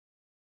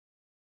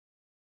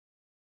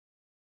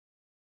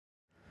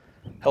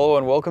Hello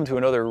and welcome to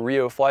another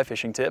RIO Fly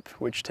Fishing Tip,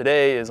 which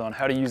today is on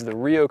how to use the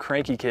RIO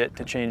Cranky kit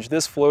to change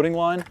this floating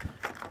line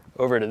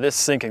over to this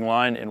sinking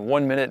line in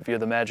 1 minute via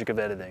the magic of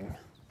editing.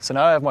 So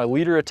now I have my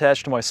leader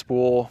attached to my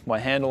spool, my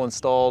handle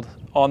installed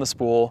on the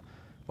spool,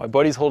 my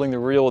buddy's holding the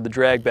reel with the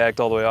drag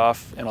backed all the way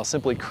off, and I'll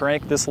simply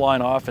crank this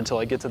line off until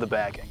I get to the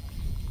backing.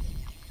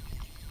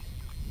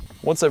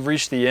 Once I've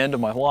reached the end of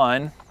my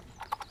line,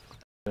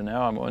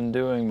 now I'm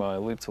undoing my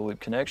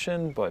loop-to-loop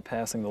connection by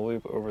passing the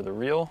loop over the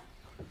reel.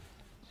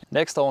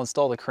 Next, I'll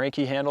install the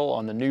cranky handle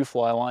on the new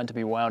fly line to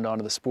be wound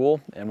onto the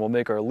spool, and we'll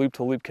make our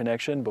loop-to-loop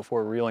connection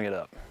before reeling it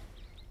up.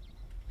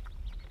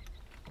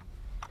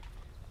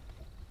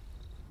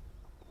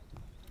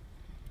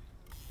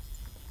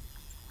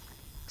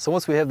 So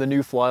once we have the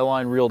new fly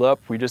line reeled up,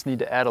 we just need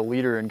to add a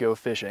leader and go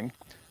fishing.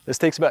 This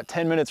takes about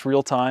 10 minutes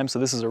real time, so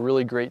this is a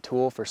really great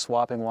tool for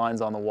swapping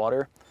lines on the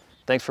water.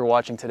 Thanks for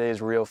watching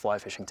today's RIO Fly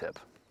Fishing Tip.